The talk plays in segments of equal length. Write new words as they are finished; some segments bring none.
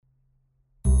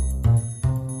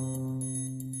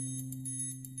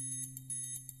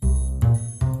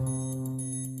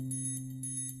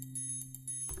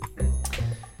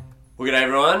Well, g'day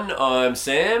everyone, I'm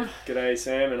Sam. G'day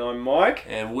Sam, and I'm Mike.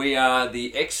 And we are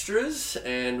the Extras,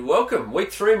 and welcome.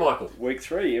 Week 3, Michael. Week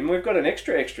 3, and we've got an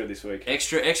extra this week.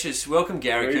 Extras. Welcome,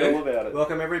 Gary. Read all about it.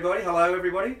 Welcome everybody. Hello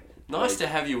everybody. Nice to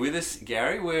have you with us,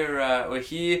 Gary. We're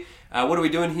here. What are we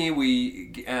doing here? We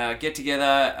get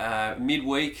together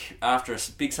midweek after a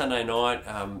big Sunday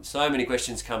night. So many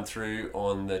questions come through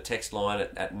on the text line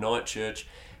at night church.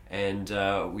 And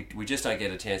we just don't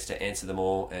get a chance to answer them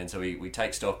all, and so we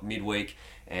take stock midweek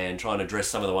and try and address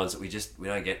some of the ones that we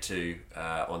don't get to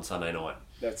on Sunday night.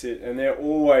 That's it, and they're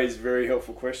always very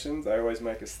helpful questions. They always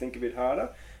make us think a bit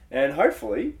harder, and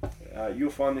hopefully you'll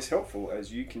find this helpful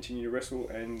as you continue to wrestle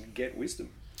and get wisdom.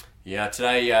 Yeah,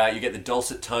 today you get the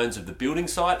dulcet tones of the building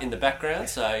site in the background,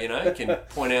 so you can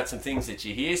point out some things that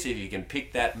you hear, see if you can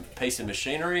pick that piece of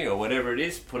machinery or whatever it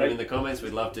is, put it in the comments,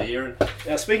 we'd love to hear it.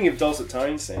 Now, speaking of dulcet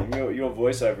tones, Sam, your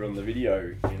voiceover on the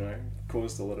video,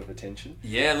 caused a lot of attention.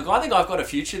 Yeah, look, I think I've got a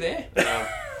future there.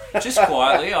 Just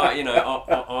quietly,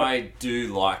 I do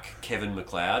like Kevin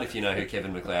McLeod. If you know who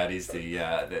Kevin McLeod is,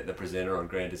 the presenter on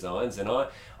Grand Designs, and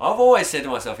I've always said to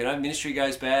myself, ministry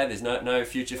goes bad, there's no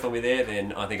future for me there.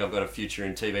 Then I think I've got a future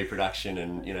in TV production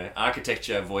and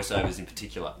architecture, voiceovers in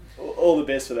particular. All the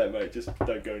best for that, mate. Just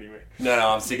don't go anywhere. No,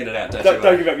 I'm sticking it out.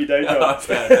 Don't give up your day job.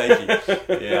 Thank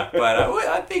you. Yeah, but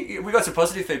I think we got some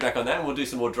positive feedback on that, and we'll do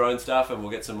some more drone stuff, and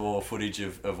we'll get some more footage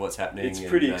of what's happening. It's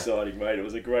pretty exciting, mate. It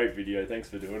was a great video. Thanks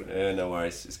for doing it. No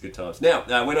worries. It's good times. Now,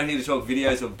 we're not here to talk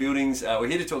videos or buildings. We're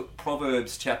here to talk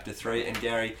Proverbs chapter 3. And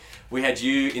Gary, we had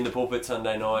you in the pulpit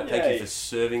Sunday night. Yay. Thank you for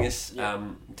serving us. Yeah.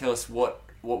 Tell us what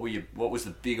was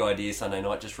the big idea Sunday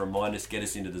night? Just remind us, get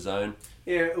us into the zone.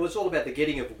 Yeah, it was all about the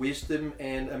getting of wisdom,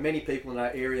 and many people in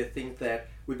our area think that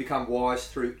we become wise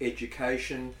through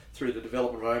education, through the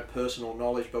development of our own personal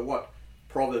knowledge. But what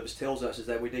Proverbs tells us is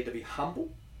that we need to be humble,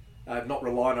 not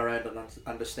rely on our own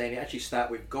understanding. Actually start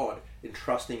with God in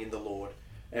trusting in the Lord.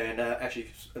 And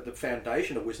actually the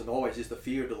foundation of wisdom always is the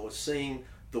fear of the Lord, seeing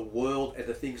the world and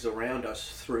the things around us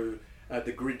through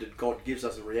the grid that God gives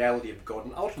us, the reality of God,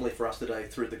 and ultimately for us today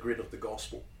through the grid of the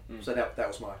gospel. So that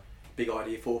was my big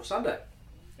idea for Sunday.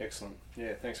 Excellent.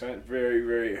 Yeah, thanks, mate. Very,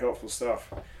 very helpful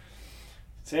stuff.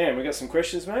 Sam, we got some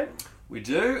questions, mate? We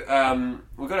do.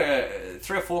 We've got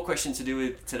 3 or 4 questions to do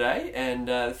with today, and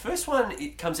the first one,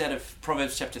 it comes out of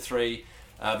Proverbs chapter 3,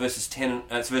 verses 10.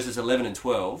 It's verses 11 and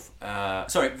 12.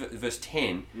 Verse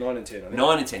 10. 9 and 10, I think.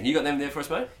 9 and 10. You got them there for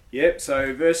us, mate? Yep,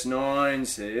 so verse 9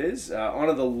 says,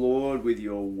 honour the Lord with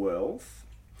your wealth,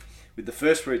 with the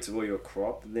first fruits of all your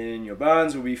crop, then your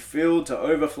barns will be filled to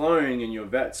overflowing and your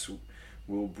vats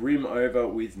will brim over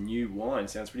with new wine.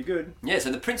 Sounds pretty good. Yeah,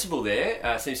 so the principle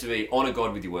there seems to be honour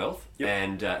God with your wealth, yep.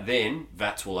 and then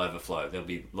vats will overflow. There'll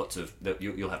be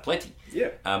you'll have plenty. Yeah.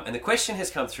 And the question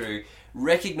has come through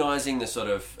recognising the sort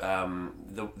of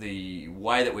the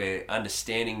way that we're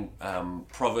understanding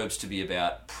Proverbs to be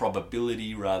about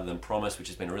probability rather than promise, which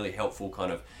has been a really helpful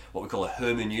kind of what we call a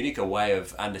hermeneutic, a way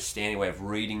of understanding, a way of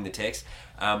reading the text.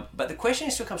 But the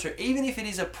question still comes through, even if it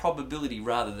is a probability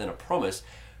rather than a promise,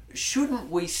 shouldn't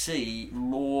we see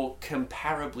more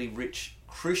comparably rich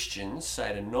Christians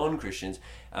say to non-Christians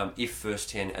if verse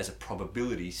 10 as a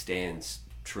probability stands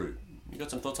true? You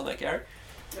got some thoughts on that, Gary?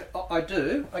 I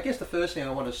do. I guess the first thing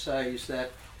I want to say is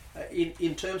that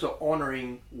in terms of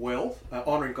honouring wealth,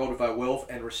 honouring God with our wealth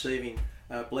and receiving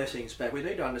blessings back, we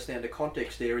need to understand the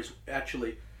context there is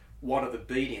actually one of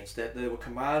obedience, that there were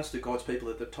commands to God's people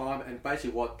at the time, and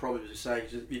basically what Proverbs is saying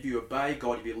is if you obey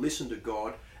God, if you listen to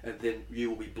God, and then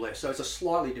you will be blessed. So it's a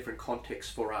slightly different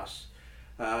context for us.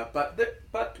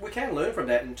 But we can learn from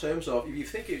that in terms of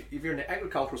if you're in an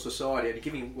agricultural society and you're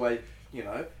giving away,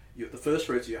 the first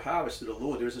fruits of your harvest to the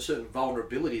Lord, there is a certain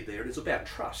vulnerability there. It's about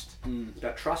trust. It's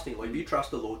about trusting. Like if you trust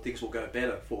the Lord, things will go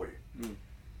better for you.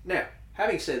 Now,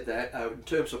 having said that, in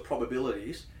terms of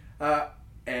probabilities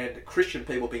and Christian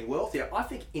people being wealthier, I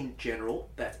think in general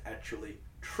that's actually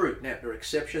true. Now, there are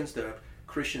exceptions. There are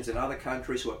Christians in other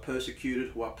countries who are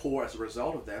persecuted, who are poor as a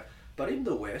result of that. But in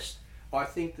the West, I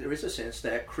think there is a sense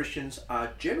that Christians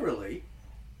are generally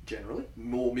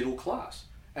more middle class.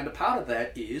 And a part of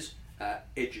that is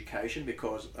education,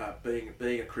 because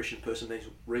being a Christian person means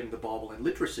reading the Bible and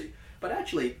literacy. But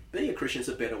actually, being a Christian is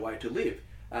a better way to live.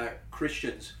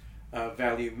 Christians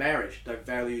value marriage. They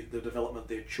value the development of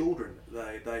their children.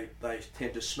 They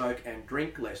tend to smoke and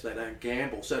drink less. They don't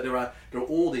gamble. So there are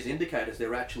all these indicators.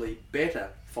 They're actually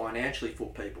better financially for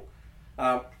people.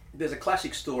 There's a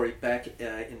classic story back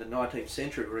in the 19th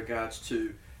century with regards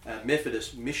to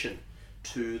Methodist mission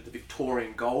to the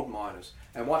Victorian gold miners.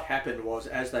 And what happened was,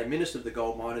 as they ministered to the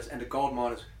gold miners and the gold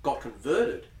miners got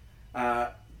converted,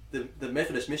 the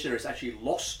Methodist missionaries actually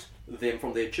lost them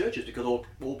from their churches because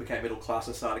all became middle class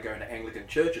and started going to Anglican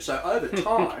churches. So over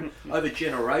time, over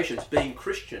generations, being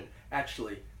Christian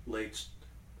actually leads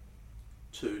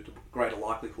to the greater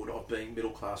likelihood of being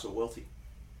middle class or wealthy.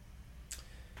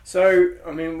 So,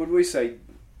 I mean, would we say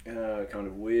kind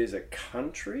of we as a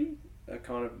country are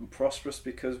kind of prosperous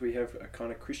because we have a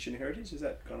kind of Christian heritage? Is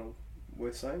that kind of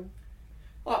worth saying?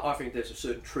 I think there's a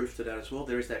certain truth to that as well.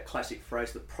 There is that classic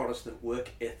phrase, the Protestant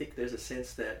work ethic. There's a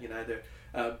sense that,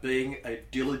 being a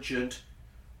diligent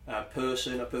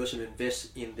person, a person who invests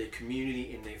in their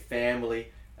community, in their family,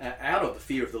 out of the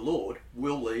fear of the Lord,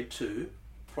 will lead to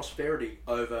prosperity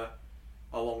over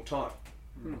a long time.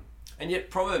 And yet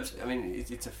Proverbs, I mean,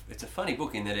 it's a funny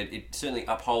book in that it certainly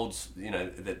upholds,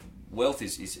 that wealth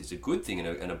is a good thing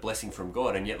and a blessing from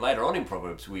God. And yet later on in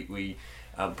Proverbs,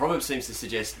 Proverbs seems to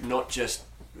suggest not just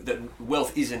that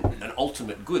wealth isn't an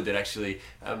ultimate good, that actually,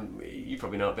 you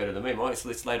probably know it better than me, Mike, so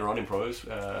it's later on in Proverbs.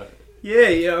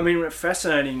 Yeah, I mean, a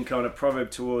fascinating kind of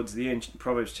proverb towards the end,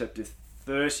 Proverbs chapter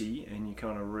 30, and you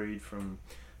kind of read from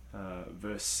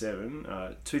verse 7.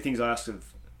 2 things I ask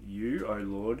of you, O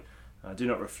Lord, do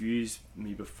not refuse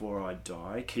me before I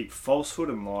die. Keep falsehood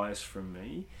and lies from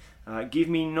me. Give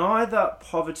me neither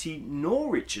poverty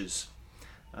nor riches,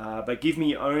 but give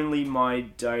me only my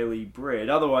daily bread.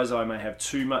 Otherwise I may have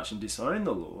too much and disown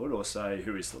the Lord, or say,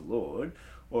 who is the Lord?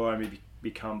 Or I may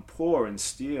become poor and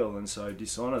steal, and so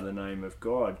dishonour the name of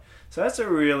God. So that's a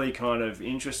really kind of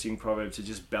interesting proverb to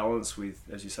just balance with,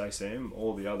 as you say, Sam,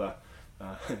 all the other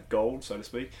gold, so to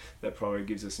speak, that proverb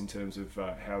gives us in terms of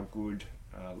how good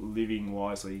living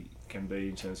wisely can be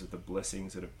in terms of the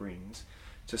blessings that it brings.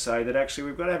 To say that actually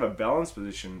we've got to have a balanced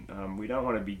position. We don't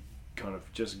want to be kind of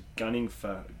just gunning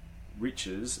for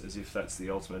riches as if that's the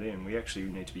ultimate end. We actually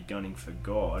need to be gunning for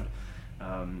God,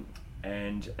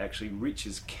 and actually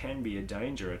riches can be a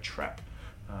danger, a trap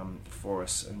for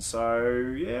us. And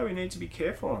so we need to be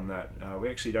careful on that. We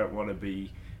actually don't want to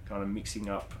be kind of mixing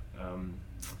up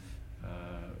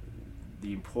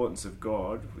the importance of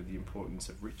God with the importance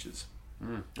of riches.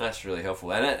 That's really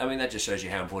helpful, and that just shows you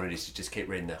how important it is to just keep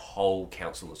reading the whole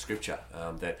counsel of Scripture.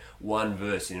 That one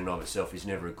verse in and of itself is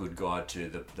never a good guide to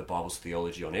the Bible's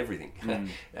theology on everything.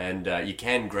 And you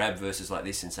can grab verses like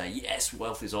this and say, yes,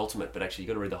 wealth is ultimate, but actually you've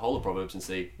got to read the whole of Proverbs and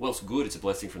see, wealth's good, it's a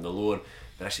blessing from the Lord,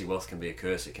 but actually wealth can be a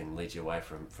curse, it can lead you away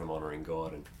from honouring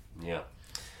God. And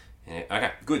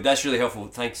okay, good. That's really helpful.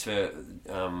 Thanks for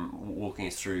walking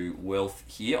us through wealth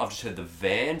here. I've just heard the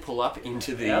van pull up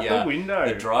into the window.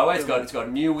 The driveway. It's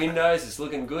got new windows. It's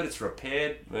looking good. It's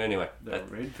repaired. Anyway, the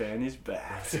red van is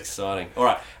back. That's exciting. All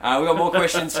right, we've got more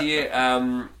questions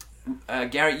here.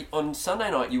 Gary, on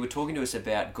Sunday night you were talking to us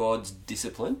about God's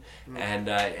discipline and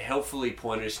helpfully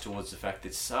pointed us towards the fact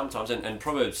that sometimes, and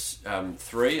Proverbs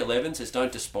 3:11 says,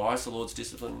 don't despise the Lord's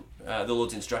discipline, the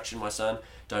Lord's instruction, my son.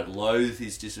 Don't loathe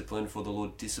his discipline, for the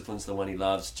Lord disciplines the one he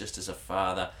loves, just as a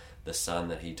father the son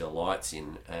that he delights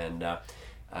in. And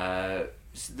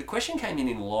the question came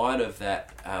in light of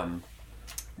that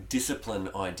discipline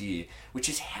idea, which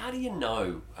is, how do you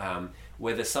know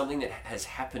whether something that has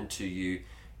happened to you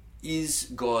is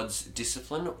God's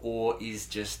discipline or is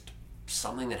just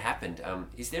something that happened?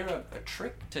 Is there a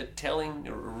trick to telling,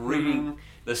 reading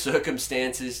the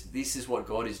circumstances, this is what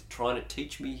God is trying to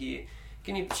teach me here?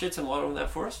 Can you shed some light on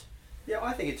that for us? Yeah,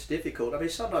 I think it's difficult. I mean,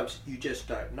 sometimes you just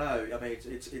don't know. I mean,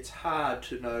 it's hard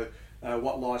to know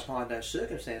what lies behind those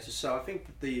circumstances. So I think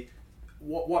that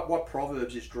what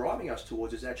Proverbs is driving us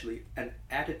towards is actually an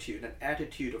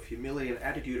attitude of humility, an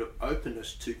attitude of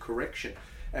openness to correction.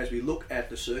 As we look at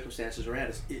the circumstances around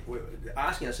us, we're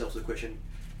asking ourselves the question,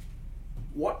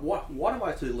 what am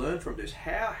I to learn from this?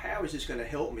 How is this going to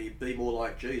help me be more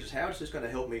like Jesus? How is this going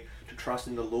to help me to trust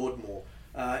in the Lord more?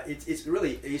 It's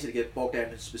really easy to get bogged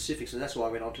down in specifics, and that's why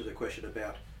I went on to the question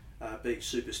about being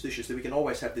superstitious, that we can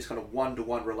always have this kind of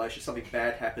one-to-one relation. Something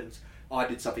bad happens, I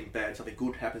did something bad. Something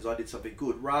good happens, I did something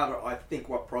good. Rather, I think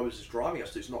what Proverbs is driving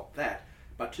us to is not that,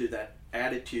 but to that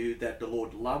attitude that the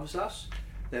Lord loves us,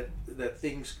 that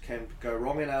things can go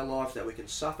wrong in our lives, that we can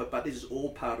suffer, but this is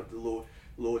all part of the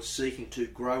Lord seeking to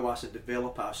grow us and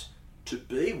develop us to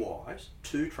be wise,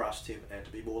 to trust Him, and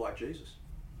to be more like Jesus.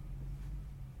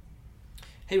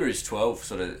 Hebrews 12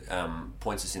 sort of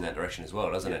points us in that direction as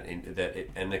well, doesn't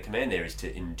it? And the command there is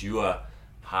to endure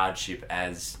hardship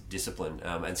as discipline.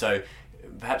 And so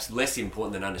perhaps less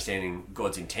important than understanding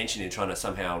God's intention in trying to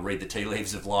somehow read the tea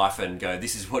leaves of life and go,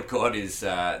 this is what God is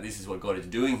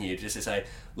doing here. Just to say,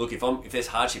 look, if there's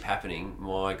hardship happening,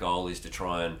 my goal is to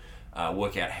try and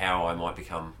work out how I might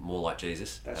become more like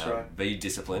Jesus. That's right. Be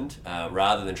disciplined,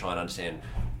 rather than trying to understand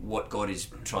what God is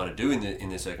trying to do in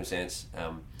the circumstance.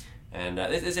 And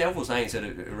there's a helpful saying, sort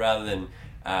of, rather than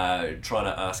trying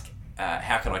to ask,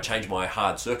 how can I change my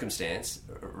hard circumstance,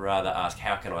 rather ask,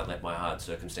 how can I let my hard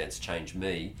circumstance change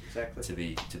me to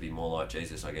be more like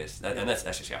Jesus, I guess. And that's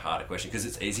actually a harder question, because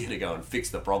it's easier to go and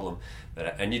fix the problem,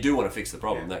 and you do want to fix the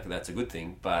problem. That's a good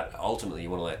thing, but ultimately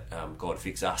you want to let God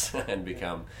fix us and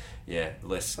become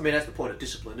less. I mean, that's the point of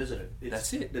discipline, isn't it?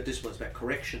 That's it. The discipline's about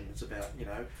correction. It's about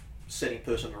setting a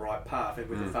person on the right path, and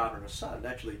with a father and a son,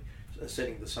 actually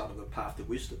setting the son on the path to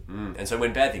wisdom. And so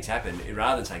when bad things happen,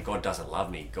 rather than saying God doesn't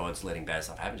love me, God's letting bad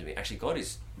stuff happen to me, actually God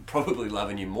is probably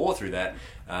loving you more through that,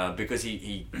 because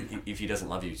he if he doesn't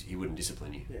love you, he wouldn't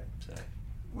discipline you. So.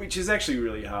 Which is actually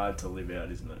really hard to live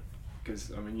out, isn't it?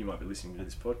 Because, I mean, you might be listening to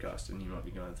this podcast and you might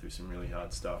be going through some really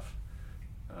hard stuff.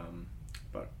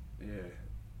 But,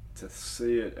 to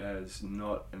see it as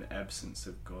not an absence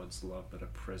of God's love, but a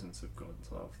presence of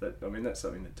God's love. That's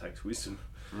something that takes wisdom.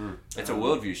 It's a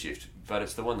worldview shift, but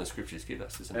it's the one the scriptures give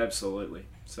us, isn't it? Absolutely.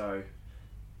 So,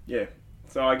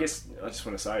 So I guess I just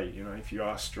want to say, if you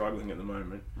are struggling at the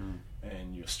moment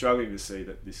and you're struggling to see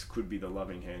that this could be the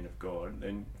loving hand of God,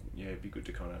 then it'd be good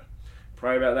to kind of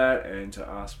pray about that and to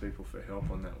ask people for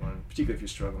help on that one. Particularly if you're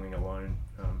struggling alone,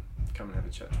 come and have a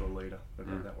chat to a leader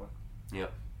about that one. Yeah.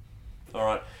 All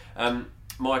right.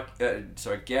 Mike,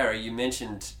 Gary, you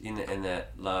mentioned in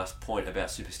that last point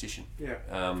about superstition. Yeah.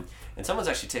 And someone's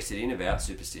actually texted in about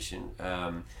superstition,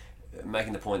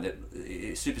 making the point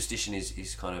that superstition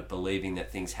is kind of believing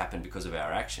that things happen because of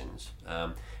our actions.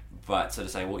 But sort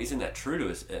of saying, well, isn't that true to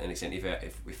us an extent?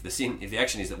 If the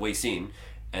action is that we sin,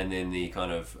 and then the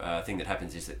kind of thing that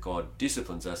happens is that God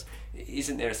disciplines us,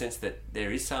 isn't there a sense that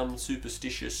there is some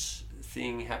superstitious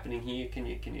thing happening here? Can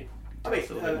you tell us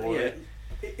a little bit more there?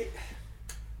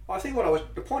 I think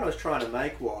the point I was trying to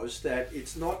make was that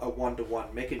it's not a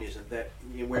one-to-one mechanism, that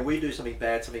when we do something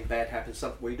bad happens,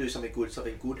 we do something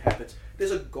good happens.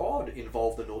 There's a God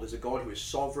involved in all. There's a God who is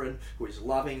sovereign, who is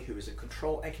loving, who is in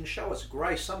control, and can show us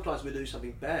grace. Sometimes we do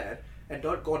something bad, and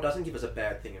God doesn't give us a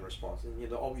bad thing in response. And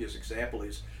the obvious example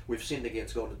is we've sinned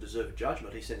against God and deserve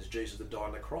judgment. He sends Jesus to die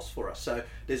on the cross for us. So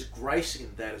there's grace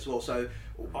in that as well. So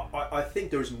I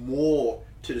think there is more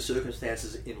to the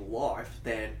circumstances in life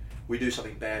than we do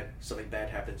something bad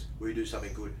happens, we do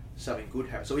something good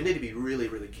happens. So we need to be really,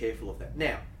 really careful of that.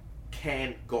 Now,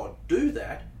 can God do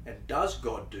that, and does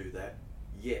God do that?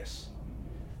 Yes.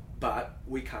 But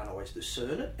we can't always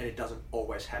discern it, and it doesn't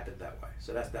always happen that way.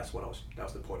 So that was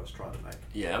the point I was trying to make.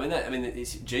 Yeah,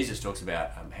 Jesus talks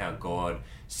about how God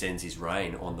sends His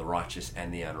rain on the righteous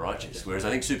and the unrighteous. Whereas I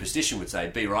think superstition would say,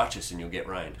 be righteous and you'll get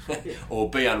rain, or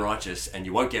be unrighteous and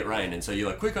you won't get rain. And so you're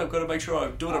like, quick, I've got to make sure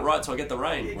I'm doing it right so I get the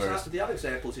rain. Yeah, whereas the other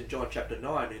example is in John chapter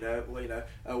 9.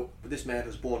 This man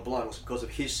who's born blind was because of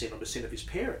his sin or the sin of his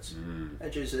parents.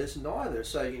 And Jesus says, neither.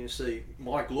 So you can see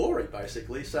my glory,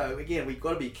 basically. So again, we've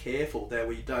got to be careful that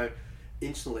we don't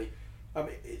instantly. I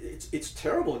mean, it's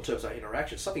terrible in terms of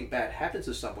interaction. Something bad happens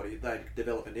to somebody, they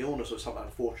develop an illness or some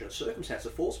unfortunate circumstance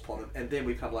that falls upon them, and then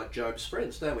we become like Job's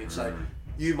friends, don't we? And say,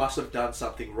 you must have done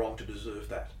something wrong to deserve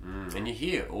that. And you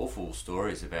hear awful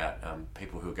stories about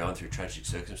people who are going through tragic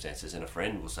circumstances, and a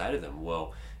friend will say to them,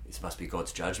 well, this must be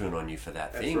God's judgment on you for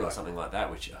that thing, or something like that,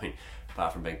 which, I mean,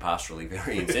 apart from being pastorally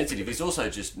very insensitive, is also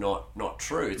just not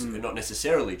true. It's not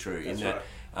necessarily true. That's in that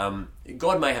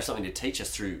God may have something to teach us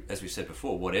through, as we've said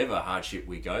before, whatever hardship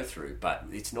we go through, but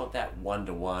it's not that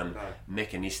one-to-one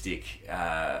mechanistic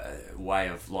way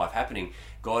of life happening.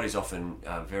 God is often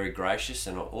very gracious,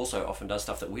 and also often does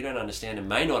stuff that we don't understand and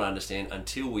may not understand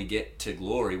until we get to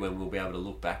glory, when we'll be able to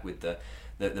look back with the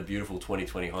beautiful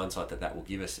 20/20 hindsight that will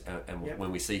give us, and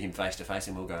when we see Him face to face,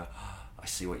 and we'll go, I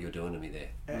see what you're doing to me there.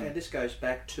 And this goes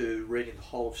back to reading the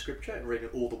whole of Scripture and reading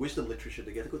all the wisdom literature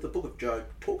together, because the book of Job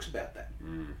talks about that.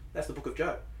 That's the book of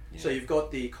Job. Yeah. So you've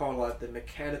got the kind of like the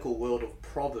mechanical world of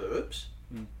Proverbs,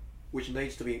 which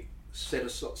needs to be set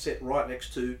right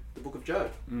next to the book of Job.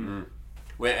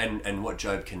 Where and what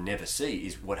Job can never see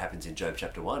is what happens in Job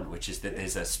chapter 1, which is that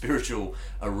there's a spiritual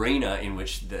arena in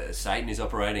which Satan is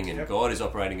operating and God is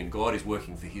operating, and God is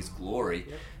working for His glory.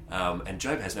 And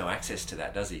Job has no access to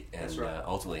that, does he? And That's right.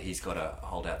 Ultimately, he's got to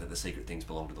hold out that the secret things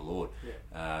belong to the Lord,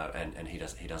 and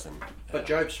he doesn't. But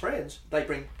Job's friends, they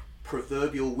bring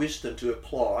proverbial wisdom to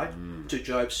apply to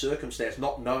Job's circumstance,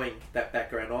 not knowing that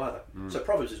background either. So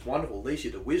Proverbs is wonderful, leads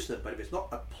you to wisdom, but if it's not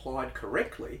applied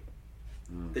correctly,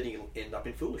 then you'll end up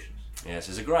in foolishness. Yes,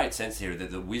 there's a great sense here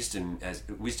that the wisdom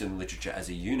literature as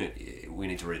a unit, we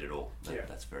need to read it all.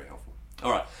 That's very helpful. All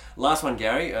right, last one,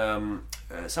 Gary.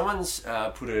 Someone's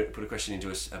put a question into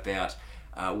us about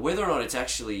whether or not it's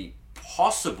actually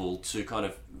possible to kind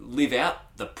of live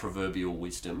out the proverbial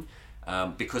wisdom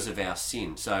because of our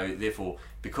sin. So therefore,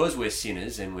 because we're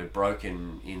sinners and we're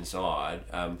broken inside,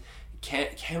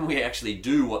 can we actually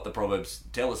do what the Proverbs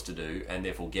tell us to do, and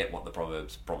therefore get what the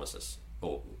Proverbs promise us,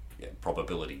 or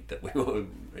probability that we will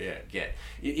get?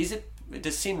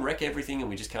 Does sin wreck everything and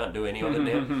we just can't do any of it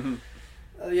now?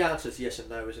 The answer is yes and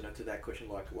no, isn't it, to that question,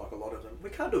 like a lot of them. We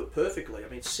can't do it perfectly. I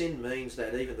mean, sin means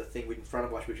that even the thing in front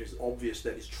of us, which is obvious,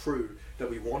 that is true, that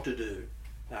we want to do,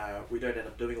 we don't end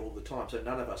up doing all the time. So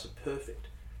none of us are perfect.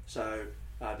 So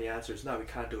the answer is no, we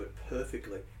can't do it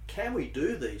perfectly. Can we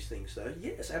do these things though?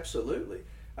 Yes, absolutely.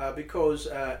 Because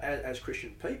as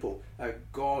Christian people,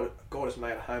 God has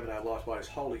made a home in our lives by His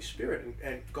Holy Spirit,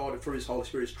 and God, through His Holy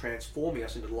Spirit, is transforming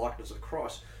us into the likeness of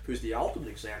Christ, who's the ultimate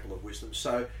example of wisdom.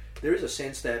 So there is a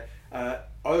sense that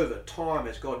over time,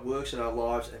 as God works in our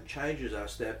lives and changes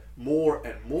us, that more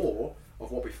and more of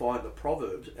what we find in the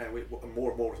Proverbs, and more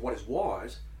and more of what is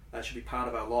wise, should be part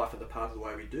of our life and the part of the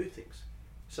way we do things.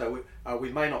 So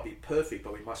we may not be perfect,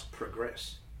 but we must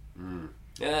progress.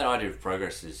 Yeah, that idea of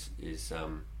progress is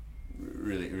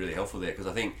really, really helpful there, because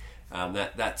I think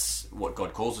that's what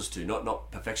God calls us to,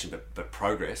 not perfection, but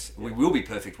progress. We will be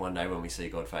perfect one day when we see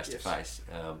God face to face.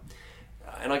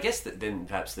 And I guess that then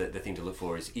perhaps the thing to look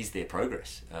for is there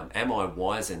progress? Am I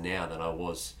wiser now than I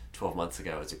was 12 months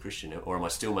ago as a Christian, or am I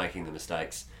still making the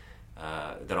mistakes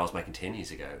that I was making 10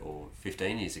 years ago or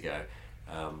 15 years ago?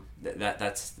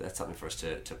 That's something for us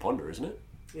to ponder, isn't it?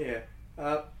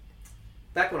 Yeah.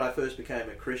 Back when I first became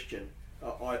a Christian,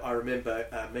 I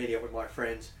remember meeting up with my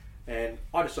friends, and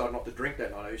I decided not to drink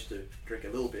that night. I used to drink a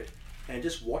little bit, and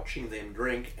just watching them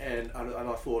drink, and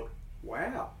I thought,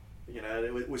 wow,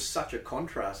 it was such a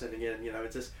contrast. And again,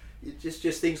 it's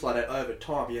just things like that over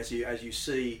time, as you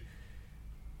see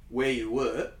where you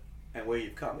were and where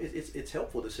you've come. It's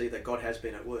helpful to see that God has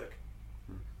been at work.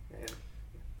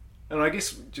 And I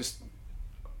guess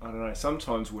I don't know,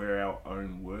 sometimes we're our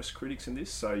own worst critics in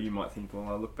this. So you might think, well,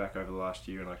 I look back over the last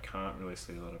year and I can't really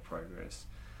see a lot of progress.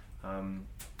 And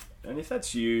if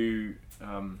that's you,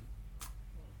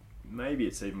 maybe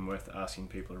it's even worth asking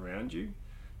people around you,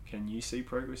 can you see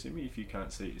progress in me if you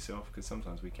can't see it yourself? Because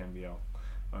sometimes we can be our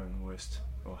own worst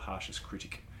or harshest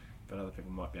critic, but other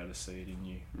people might be able to see it in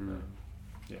you.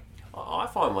 I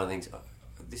find one of the things,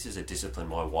 this is a discipline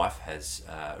my wife has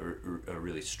a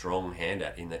really strong hand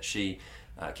at, in that she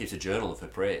keeps a journal of her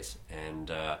prayers,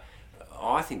 and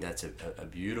I think that's a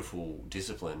beautiful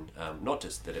discipline. Not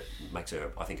just that it makes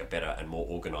her, I think, a better and more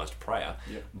organised prayer,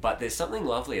 but there's something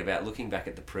lovely about looking back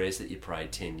at the prayers that you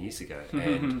prayed 10 years ago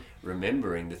and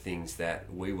remembering the things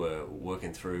that we were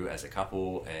working through as a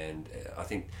couple, and I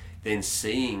think then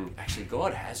seeing actually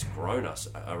God has grown us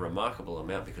a remarkable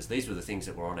amount, because these were the things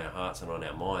that were on our hearts and on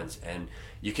our minds, and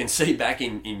you can see back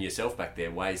in yourself back there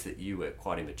ways that you were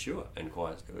quite immature and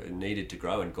quite needed to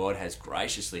grow, and God has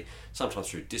graciously, sometimes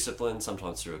through discipline,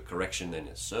 sometimes through a correction in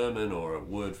a sermon or a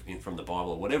word from the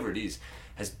Bible or whatever it is,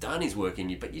 has done His work in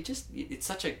you. But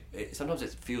sometimes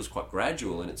it feels quite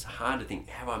gradual, and it's hard to think,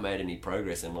 have I made any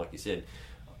progress? And like you said,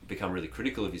 become really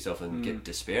critical of yourself and get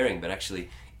despairing. But actually,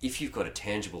 if you've got a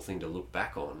tangible thing to look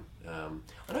back on,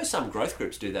 I know some growth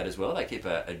groups do that as well. They keep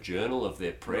a journal of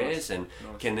their prayers and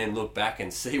can then look back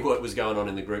and see what was going on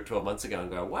in the group 12 months ago and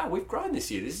go, wow, we've grown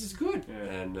this year, this is good.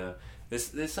 Yeah. And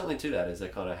there's something to that as a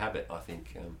kind of habit, I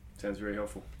think. Sounds very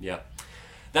helpful. Yeah.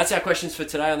 That's our questions for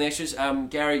today on the Extras.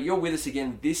 Gary, you're with us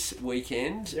again this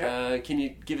weekend. Yep. Can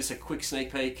you give us a quick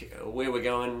sneak peek where we're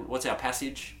going? What's our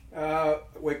passage?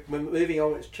 We're moving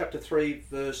on. It's chapter 3,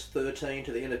 verse 13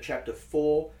 to the end of chapter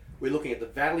 4. We're looking at the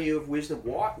value of wisdom.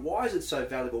 Why is it so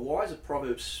valuable? Why does the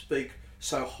Proverbs speak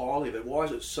so highly of it? Why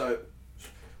is it so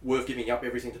worth giving up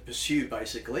everything to pursue,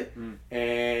 basically?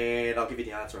 And I'll give you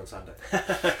the answer on Sunday.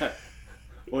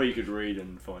 Or you could read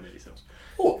and find it yourselves.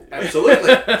 Oh,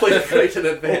 absolutely. Please read in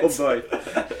advance. Or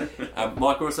both.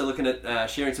 Mike, we're also looking at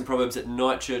sharing some Proverbs at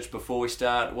night church before we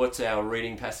start. What's our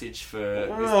reading passage for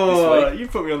this week? You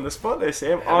put me on the spot there,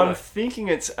 Sam. I'm thinking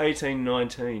it's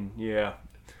 18:19. Yeah.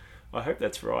 I hope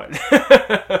that's right.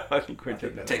 I think we're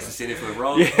doing that. Text us in if we're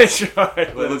wrong. Yeah, that's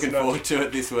right. We're looking forward to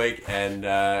it this week, and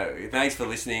thanks for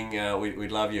listening.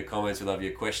 We'd love your comments, we love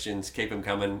your questions. Keep them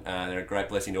coming. They're a great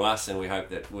blessing to us, and we hope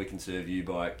that we can serve you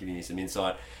by giving you some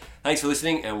insight. Thanks for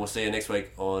listening, and we'll see you next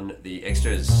week on The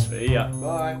Extras. See ya.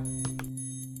 Bye.